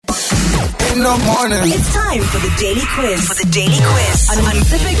in the morning. It's time for the Daily Quiz. On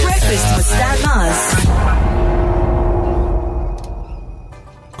Pacific Breakfast with Stan Mars.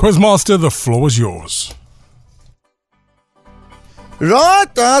 Quizmaster, the floor is yours. Right,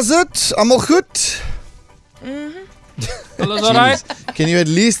 how's it? Allemaal goed? Alles alright? Can you at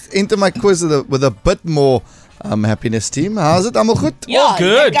least enter my quiz with a bit more happiness, team? How's it? Allemaal goed? All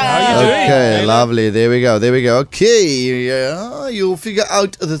good. How are you doing? Okay, lovely. There we go. Okay, you'll figure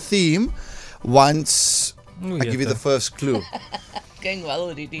out the theme once I give you the first clue. Going well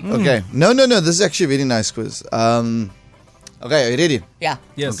already. Okay. No. This is actually a very nice quiz. Okay, are you ready? Yeah.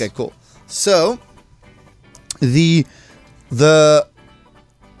 Yes. Okay, cool. So, the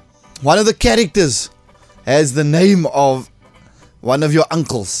one of the characters has the name of one of your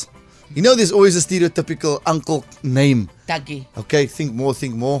uncles. You know, there's always a stereotypical uncle name. Dougie. Okay, think more.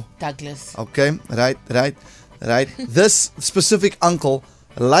 Douglas. Okay, right. This specific uncle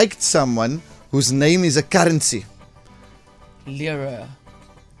liked someone whose name is a currency. Lira.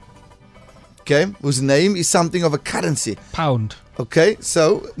 Okay, whose name is something of a currency. Pound. Okay,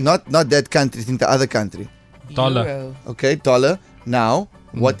 so not that country, think the other country. Dollar. Euro. Okay, dollar. Now,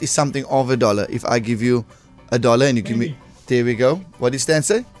 what is something of a dollar? If I give you a dollar and you give me... There we go. What did Stan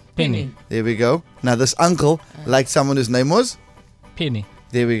say? Penny. There we go. Now, this uncle liked someone whose name was... Penny.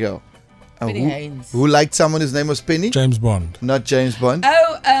 There we go. Penny Haynes. Who liked someone whose name was Penny? James Bond. Not James Bond.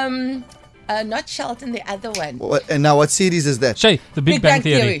 Oh, not Shelton, the other one. And now, what series is that? Shay, the Big Bang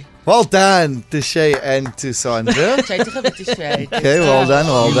Theory. Well done to Shay and to Sandra. Okay, well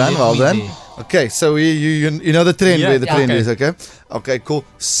done. Okay, so you know the trend, where the trend is, okay? Okay, cool.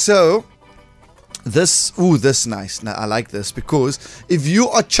 So, this nice. Now, I like this because if you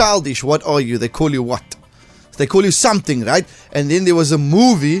are childish, what are you? They call you what? They call you something, right? And then there was a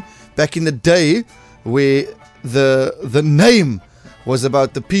movie back in the day where the name was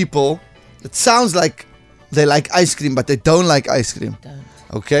about the people. It sounds like they like ice cream, but they don't like ice cream.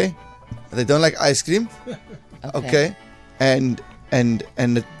 Okay? They don't like ice cream. Okay. And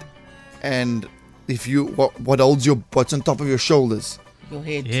if you what holds what's on top of your shoulders? Your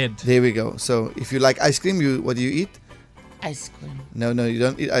head. There we go. So if you like ice cream, what do you eat? Ice cream. No, you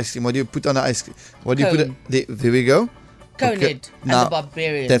don't eat ice cream. What do you put on an ice cream? What do you Cone. put? There we go. Conehead. And Now, the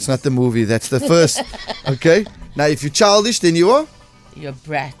Barbarians. that's not the movie. That's the first. Okay. Now, if you're childish, then you are. You're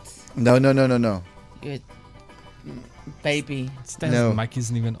brat. No. You're baby. Stan's No. mic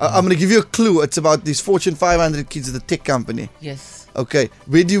isn't even on. I'm going to give you a clue. It's about these Fortune 500 kids at the tech company. Yes. Okay.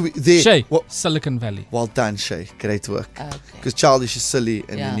 Where do you... There. Shay, Well, Silicon Valley. well done, Shay. Great work. Okay. Because childish is silly,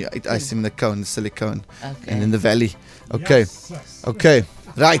 and then you Yeah. eat ice cream in the cone, the silly cone, Okay. and in the valley. Okay. Okay.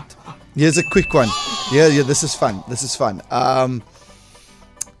 Right. Here's a quick one. Yeah. This is fun.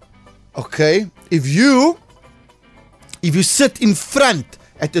 Okay. If you sit in front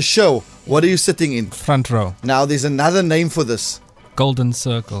at the show, what are you sitting in? Front row. Now, there's another name for this. Golden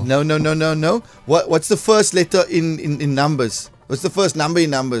Circle. No. What's the first letter in numbers? What's the first number in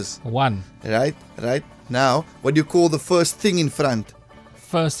numbers? 1. Right. Now, what do you call the first thing in front?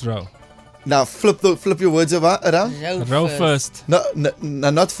 First row. Now, flip your words around. Row first. No,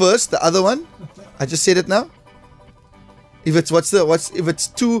 not first. The other one. I just said it now. If it's what's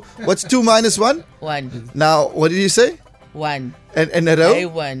 2 minus 1? 1. Now, what did you say? 1. And a row?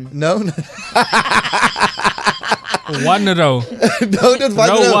 A1. No. 1 row. No, not one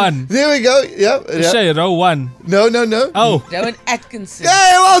Row row. 1. There we go. Yeah. Shay, row 1. No. Oh. Rowan Atkinson.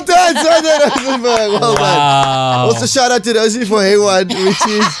 Hey, well done, Sandra Rosenberg. Well done. Wow. Also, shout out to Rosie for Hey One, which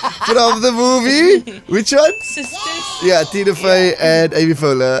is from the movie. Which one? Sisters. Yeah, Tina Fey and Amy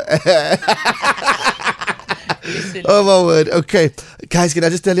Poehler. Oh my word. Okay. Guys, can I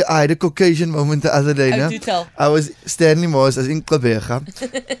just tell you, I had a Caucasian moment the other day. Oh, no? do tell. I was Stanley Moores, I was in Klabega.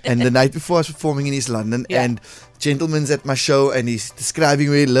 And the night before I was performing in East London. Yeah. And gentleman's at my show and he's describing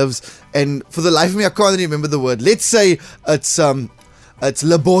where he lives. And for the life of me, I can't remember the word. Let's say it's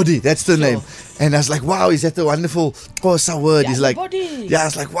Labodi. That's the name. And I was like, wow, is that a wonderful Xhosa word? Yeah, He's like, Labodi. yeah, I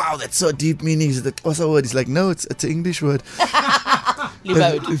was like, wow, that's so deep meaning. Is it a Xhosa word? He's like, no, it's an English word.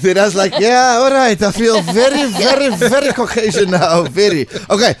 Then I was like, yeah, all right. I feel very, very, very Caucasian now. Very.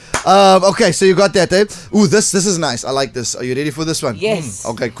 Okay. Okay, so you got that, eh? Ooh, this is nice. I like this. Are you ready for this one? Yes.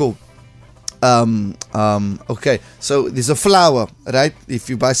 Okay, cool. Okay, so there's a flower, right? If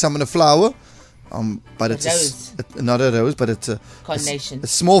you buy someone a flower, but it's not a rose, but it's a Carnation. a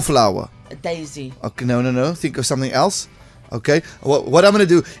small flower. A daisy. Okay, no. Think of something else. Okay, what I'm gonna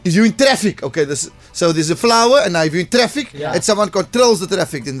do is you're in traffic. Okay, so there's a flower, and now if you're in traffic and someone controls the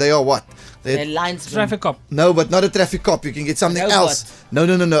traffic, then they are what? They're linesmen. Traffic cop. No, but not a traffic cop. You can get something Robot. else. No.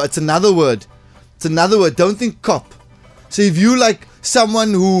 It's another word. Don't think cop. So if you like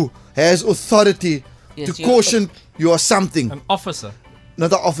someone who has authority Yes, to you- caution you are something. An officer.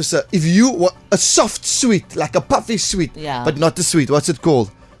 Not an officer. If you were a soft sweet, like a puffy sweet, Yeah. but not a sweet, what's it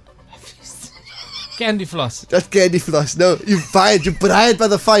called? Candy floss. That's candy floss. No, you buy it, you buy it by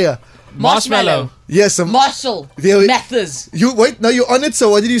the fire. Marshmallow. Yes, Marshall. There we- Mathers. you wait. No, you're on it. So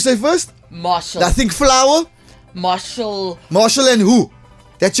what did you say first? Marshall. Nothing flour. Marshall. Marshall and who?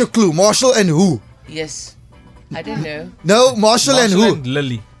 That's your clue. Marshall and who? Yes. I don't know. No, Marshall and Marshall who? and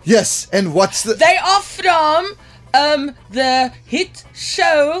Lily. Yes, and what's the They are from the hit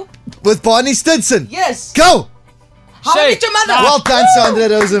show. with Barney Stinson? Yes. Go. How Shay. did your mother? Well done, Sandra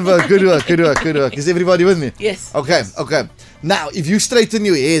Rosenberg. Good work, good work, good work. Is everybody with me? Yes. Okay, okay. Now, if you straighten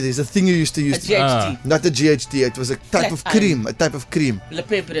your hair, there's a thing you used to A use. GHD. Not a GHD. It was a type Flat of iron. cream. A type of cream. Le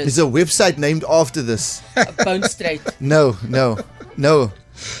Peppers. There's a website named after this. Bone straight. No, no, no,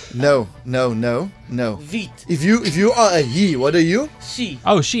 no, no, no, no. Wheat. If you are a he, what are you? She.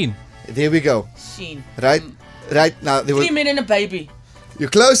 Oh, Sheen. There we go. Sheen. Right, right now. There 3 were, men and a baby. you're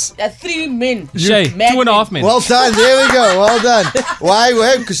close. 3 men. Shay. Mad 2.5 men. Well done. There we go. Well done.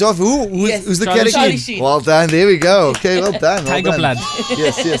 Why? Because of who? Yes. Who's the Charlie character? Sheen. Well done. There we go. Okay. Well done. Well Tiger done. blood.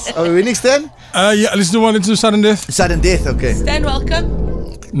 Yes. Yes. Are we winning, Stan? Yeah, let's do one into sudden death. Sudden death. Okay. Stan,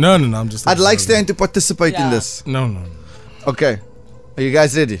 welcome. No, I'm just. I'd like Stan to participate in Yeah. this. No. Okay. Are you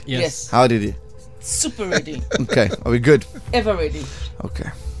guys ready? Yes. How ready? Super ready. Okay. Are we good? Ever ready. Okay.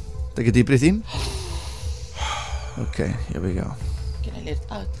 Take a deep breath in. Okay. Here we go. Can I let it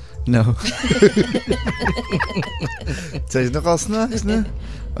out? No. So is nogal snaaks, né?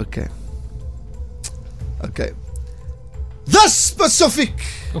 Okay. Okay. The specific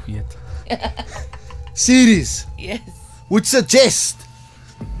Oh, yet. series Yes. would suggest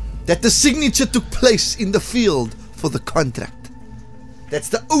that the signature took place in the field for the contract. That's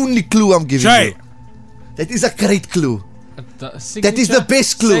the only clue I'm giving Shay. you. That is a great clue. The That is the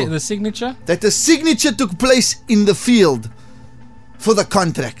best clue. Say the signature? That the signature took place in the field for the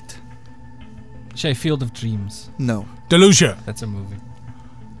contract. Shay, Field of Dreams. No. Delusia. That's a movie.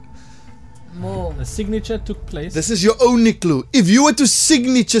 More. The signature took place. This is your only clue. If you were to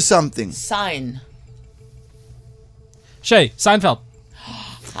signature something, Sign. Shay, Seinfeld.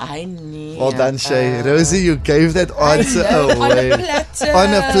 I need. well done, Shay. Rosie, you gave that answer On a away. platter.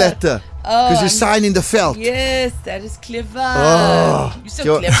 On a platter. Because you sign in the felt. Yes, that is clever. Oh. You're so Do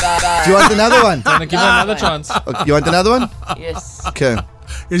you- clever. Do you want another one? Gonna give her another chance. Okay, you want another one? Yes. Okay.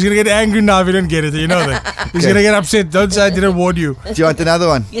 He's gonna get angry now if you don't get it. You know that. He's Okay. gonna get upset. Don't say I didn't warn you. Do you want another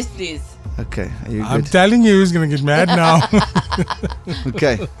one? Yes, please. Okay. Are you I'm good? telling you, he's gonna get mad now.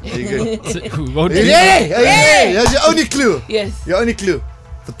 Okay. Are you good? So, what Are do you you- ready? Are you ready? That's your only clue. Yes. Your only clue.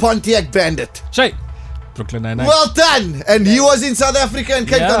 The Pontiac Bandit. Shay, Brooklyn Nine-Nine. Well done. And he was in South Africa and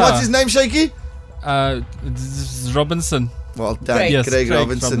Cape Town. Yeah. What's his name, Shaky? This is Robinson. Well done, Craig. Yes, Craig Craig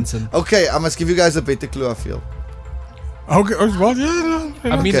Robinson. Robinson. Okay, I must give you guys a better clue, I feel. Okay. Well, yeah.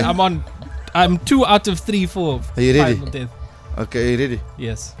 I mean, Okay. I'm 2 out of 3 for. Are you ready? 5 or 10. Okay, are you ready?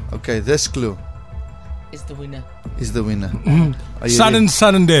 Yes. Okay, this clue Is the winner. is the winner. Are you Sudden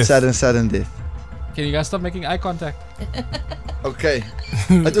death. ready? Sudden death. Can you guys stop making eye contact? Okay.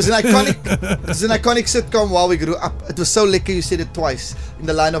 It was an iconic sitcom while we grew up. It was so lekker you said it twice. In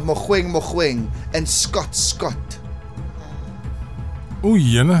the line of Mogoeng Mogoeng and Scott Scott. Oeh,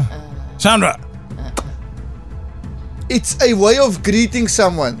 jene. Sandra. It's a way of greeting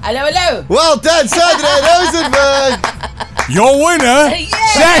someone. Hello, hello. Well done, Sandra Rosenberg! Your winner.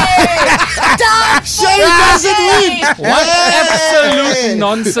 Shay doesn't win! What absolute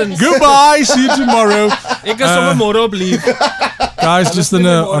nonsense. Goodbye. See you tomorrow. Ek is sommer môre op leave. Guys, just in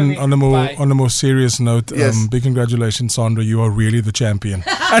the morning. Bye. on a more serious note, Yes. big congratulations, Sandra. You are really the champion.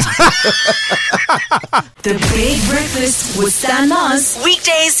 The Big Breakfast with Stan Mars.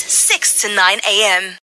 Weekdays 6 to 9 a.m.